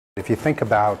If you think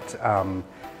about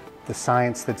the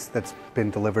science that's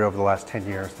been delivered over the last 10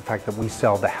 years, the fact that we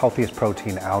sell the healthiest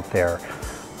protein out there,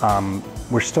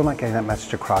 we're still not getting that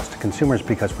message across to consumers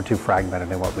because we're too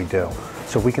fragmented in what we do.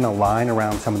 So if we can align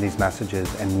around some of these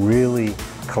messages and really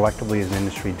collectively as an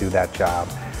industry do that job,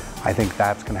 I think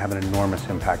that's going to have an enormous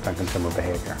impact on consumer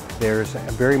behavior. There's a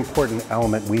very important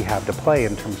element we have to play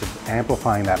in terms of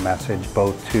amplifying that message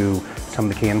both to some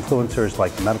of the key influencers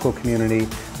like the medical community,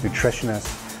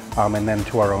 nutritionists, and then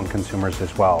to our own consumers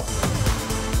as well.